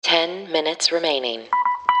10 minutes remaining.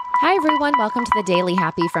 Hi, everyone. Welcome to the Daily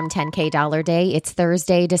Happy from 10K Dollar Day. It's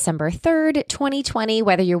Thursday, December 3rd, 2020.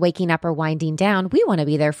 Whether you're waking up or winding down, we want to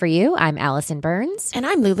be there for you. I'm Allison Burns. And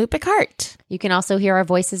I'm Lulu Picard. You can also hear our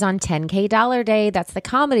voices on 10K Dollar Day. That's the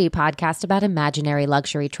comedy podcast about imaginary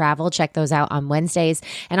luxury travel. Check those out on Wednesdays.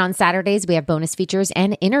 And on Saturdays, we have bonus features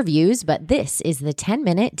and interviews. But this is the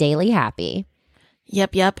 10-minute Daily Happy.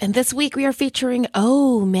 Yep. And this week we are featuring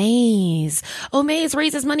Omaze. Omaze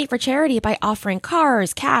raises money for charity by offering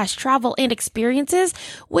cars, cash, travel, and experiences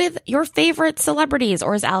with your favorite celebrities.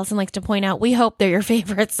 Or as Allison likes to point out, we hope they're your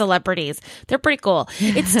favorite celebrities. They're pretty cool.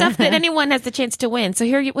 It's stuff that anyone has the chance to win. So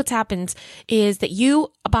here what happens is that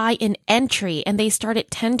you buy an entry and they start at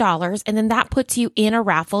 $10, and then that puts you in a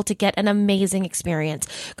raffle to get an amazing experience.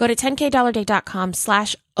 Go to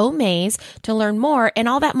 10kdollarday.com/Omaze to learn more, and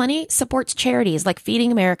all that money supports charities like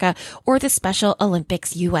Feeding America or the Special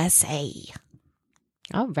Olympics USA.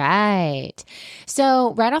 All right.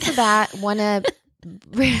 So right off the bat, want to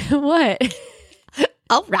what?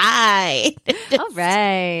 All right. All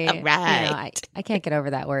right. All right. You know, I can't get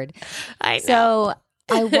over that word. I know. So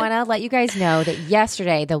I want to let you guys know that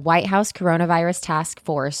yesterday, the White House Coronavirus Task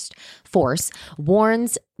Force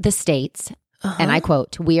warns the states, and I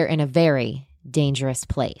quote, "We are in a very dangerous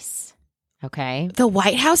place." Okay. The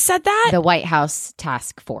White House said that? The White House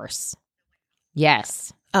Task Force.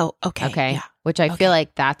 Yes. Oh, okay. Okay. Yeah. Which I feel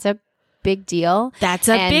like that's a big deal. That's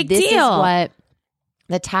a big this deal. Is what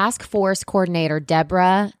the task force coordinator,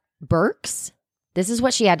 Deborah Birx, this is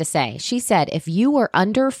what she had to say. She said, if you are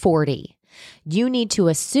under 40, you need to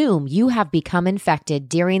assume you have become infected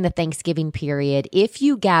during the Thanksgiving period if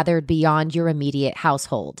you gathered beyond your immediate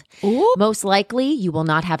household. Ooh. Most likely, you will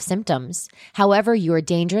not have symptoms. However, you are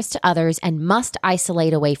dangerous to others and must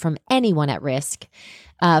isolate away from anyone at risk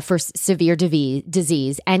for severe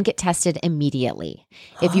disease and get tested immediately.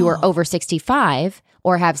 If you are over 65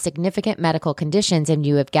 or have significant medical conditions and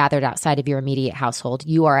you have gathered outside of your immediate household,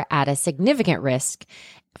 you are at a significant risk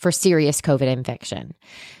for serious COVID infection.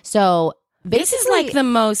 So this is like the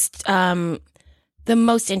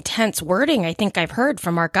most intense wording I think I've heard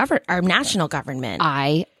from our national government.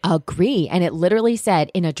 I agree. And it literally said,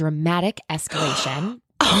 in a dramatic escalation,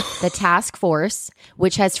 the task force,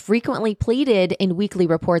 which has frequently pleaded in weekly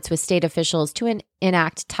reports with state officials to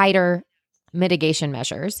enact tighter mitigation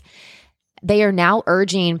measures, they are now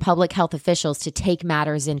urging public health officials to take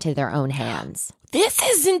matters into their own hands. This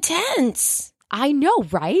is intense. I know,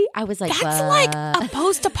 right? I was like, that's like a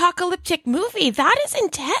post-apocalyptic movie. That is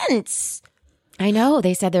intense. I know.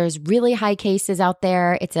 They said there's really high cases out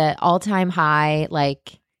there. It's an all-time high,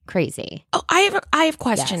 like crazy. Oh, I have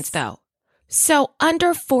questions though. So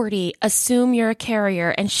under 40, assume you're a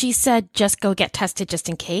carrier. And she said, just go get tested just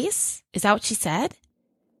in case. Is that what she said?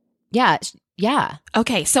 Yeah. Yeah.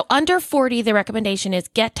 Okay. So under 40, the recommendation is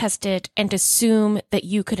get tested and assume that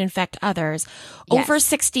you could infect others. Yes. Over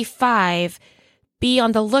 65, be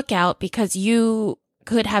on the lookout because you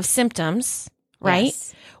could have symptoms, right?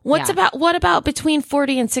 Yes. What about between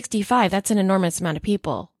 40 and 65? That's an enormous amount of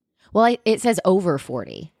people. Well, it says over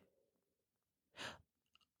 40.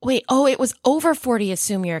 Wait, it was over 40,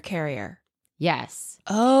 assume you're a carrier. Yes.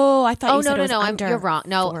 Oh, I thought you said it was no, under you're wrong.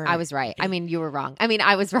 No, 40. I was right. I mean, you were wrong. I mean,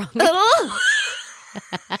 I was wrong.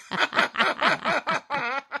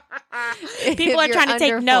 People are trying to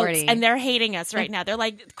take 40. notes and they're hating us right now. They're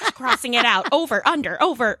like crossing it out. Over, under. Do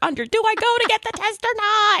I go to get the test or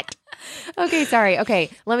not? Okay, sorry. Okay,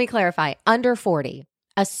 let me clarify. Under 40,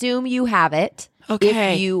 assume you have it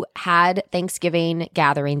Okay. if you had Thanksgiving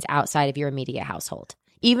gatherings outside of your immediate household,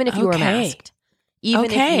 even if you were masked.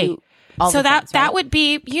 Even if you... So that would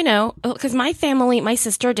be, because my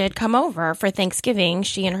sister did come over for Thanksgiving,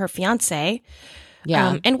 she and her fiance.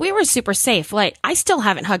 Yeah. And we were super safe. Like, I still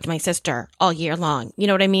haven't hugged my sister all year long. You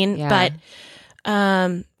know what I mean? Yeah. But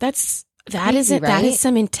that is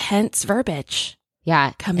some intense verbiage.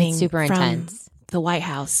 Yeah. Coming it's super from intense. The White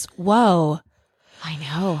House. Whoa. I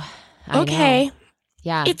know. Okay. Know.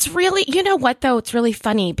 Yeah. It's really, you know what though? It's really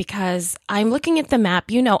funny because I'm looking at the map.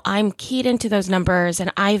 I'm keyed into those numbers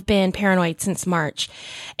and I've been paranoid since March.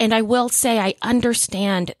 And I will say I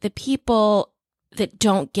understand the people that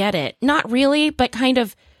don't get it. Not really, but kind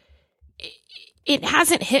of, it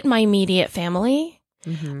hasn't hit my immediate family.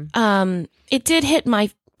 Mm-hmm. It did hit my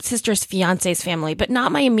sister's fiance's family, but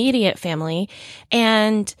not my immediate family.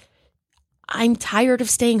 And I'm tired of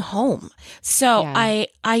staying home. So yeah.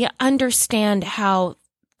 I understand how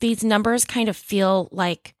these numbers kind of feel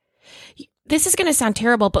like this is going to sound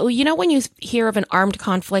terrible, but you know when you hear of an armed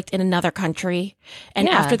conflict in another country and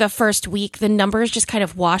after the first week, the numbers just kind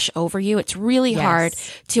of wash over you? It's really hard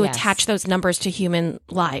to attach those numbers to human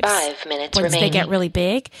lives. 5 minutes once remaining. they get really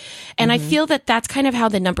big. And I feel that that's kind of how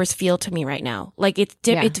the numbers feel to me right now. Like it's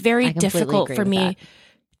very difficult for me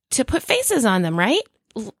to put faces on them, right?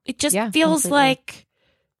 It just feels like,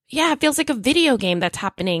 it feels like a video game that's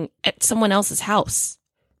happening at someone else's house.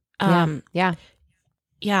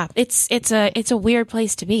 Yeah, it's a weird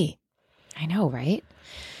place to be. I know, right?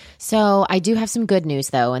 So I do have some good news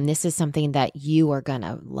though, and this is something that you are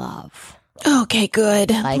gonna love. Okay,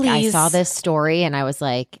 good. Like Please. I saw this story and I was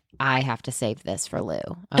like, I have to save this for Lou.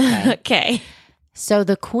 Okay. Okay. So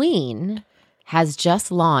the Queen has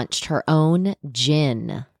just launched her own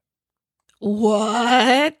gin.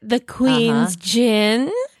 What? The Queen's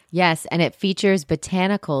gin? Yes, and it features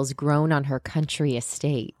botanicals grown on her country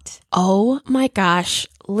estate. Oh my gosh.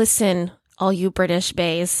 Listen, all you British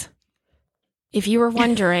bays. If you were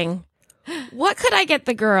wondering, what could I get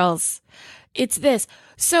the girls? It's this.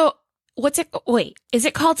 So is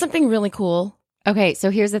it called something really cool? Okay, so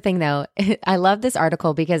here's the thing though. I love this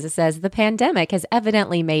article because it says the pandemic has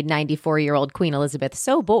evidently made 94-year-old Queen Elizabeth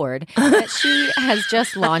so bored that she has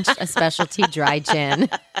just launched a specialty dry gin.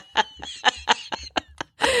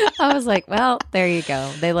 I was like, well, there you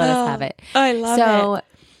go. They let us have it. I love it. So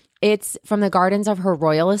it's from the gardens of her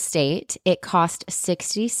royal estate. It cost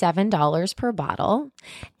 $67 per bottle,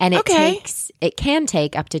 and it can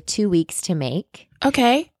take up to 2 weeks to make.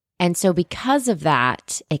 Okay. And so because of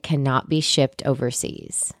that, it cannot be shipped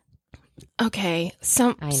overseas. Okay.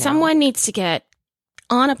 Someone needs to get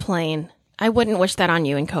on a plane. I wouldn't wish that on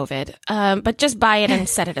you in COVID, but just buy it and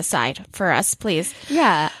set it aside for us, please.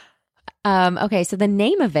 Yeah. Okay, so the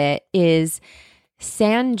name of it is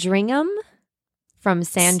Sandringham from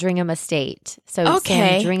Sandringham Estate. So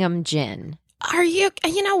Sandringham Gin.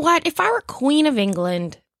 You know what? If I were Queen of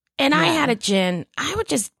England and I had a gin, I'd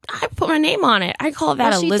put my name on it. I'd call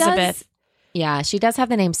that Elizabeth. She does have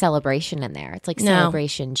the name Celebration in there. It's like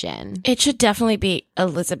Celebration Gin. It should definitely be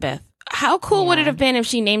Elizabeth. How cool would it have been if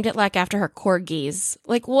she named it like after her corgis?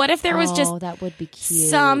 Like what if there was just that would be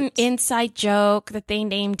cute. Some inside joke that they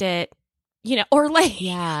named it, or like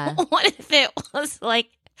what if it was like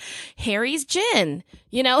Harry's gin?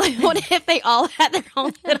 What if they all had their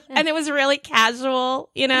own and it was really casual,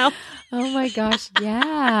 Oh my gosh,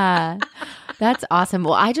 yeah. That's awesome.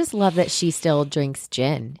 Well, I just love that she still drinks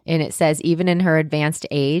gin. And it says even in her advanced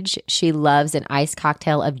age, she loves an iced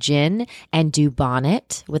cocktail of gin and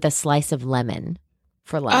dubonnet with a slice of lemon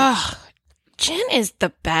for lunch. Ugh, gin is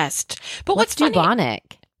the best. But what's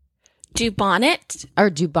dubonnet? Dubonnet? Or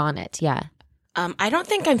dubonnet, yeah. I don't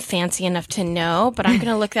think I'm fancy enough to know, but I'm going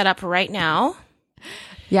to look that up right now.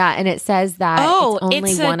 Yeah, and it says that it's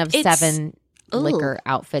only one of 7 liquor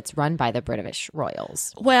outfits run by the British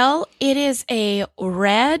royals. Well, it is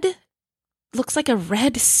looks like a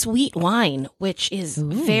red sweet wine, which is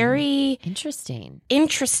very interesting. 2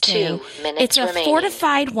 minutes It's a remaining.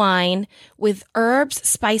 fortified wine with herbs,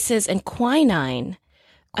 spices, and quinine.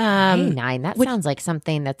 Quinine? That sounds like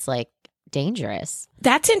something that's like dangerous.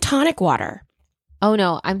 That's in tonic water. Oh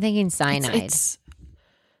no, I'm thinking cyanide.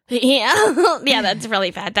 Yeah, that's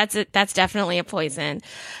really bad. That's definitely a poison.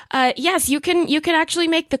 Yes, you can actually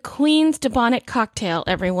make the Queen's Dubonnet cocktail,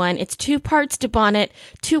 everyone. It's 2 parts Dubonnet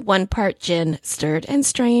to 1 part gin, stirred and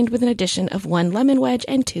strained with an addition of 1 lemon wedge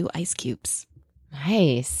and 2 ice cubes.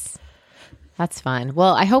 Nice. That's fun.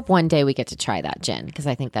 Well, I hope one day we get to try that gin because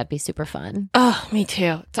I think that'd be super fun. Oh, me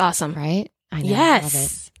too. It's awesome. Right? I know. Yes. I love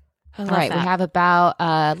it. All right, we have about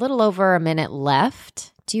a little over a minute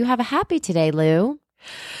left. Do you have a happy today, Lou?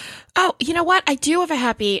 Oh, you know what? I do have a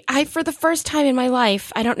happy. I, for the first time in my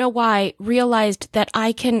life, I don't know why, realized that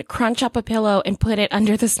I can crunch up a pillow and put it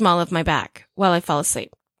under the small of my back while I fall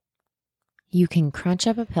asleep. You can crunch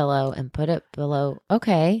up a pillow and put it below.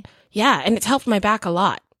 Okay. Yeah, and it's helped my back a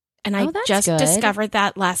lot. And I that's just good. discovered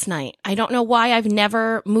that last night. I don't know why I've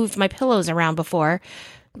never moved my pillows around before,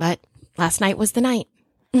 but last night was the night.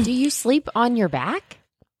 Do you sleep on your back?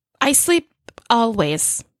 I sleep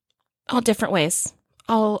always, all different ways,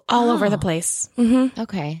 all over the place. Mm-hmm.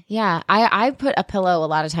 Okay. Yeah. I put a pillow a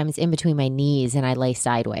lot of times in between my knees and I lay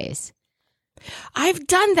sideways. I've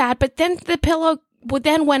done that, but then the pillow,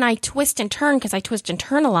 when I twist and turn, because I twist and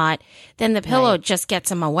turn a lot, then the pillow just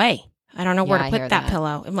gets in my way. I don't know where Yeah, to I put hear that that.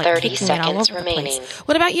 pillow. I'm like 30 kicking it all seconds over the remaining. place.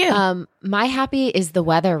 What about you? My happy is the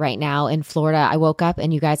weather right now in Florida. I woke up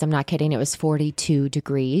and you guys, I'm not kidding. It was 42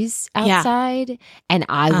 degrees outside and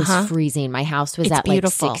I was freezing. My house was It's at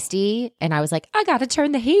beautiful. like 60 and I was like, I got to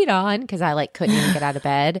turn the heat on because I like couldn't even get out of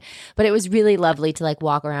bed. But it was really lovely to like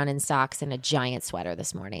walk around in socks and a giant sweater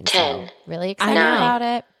this morning. 10, So really excited 9, about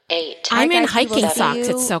it. 8. I'm in guys, we will hiking see socks. you.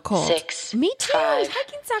 It's so cold. 6. Me too. 5,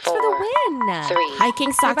 Hiking socks 4, for the win. 3.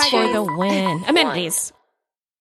 Hiking socks Bye, for guys. the win. Amenities.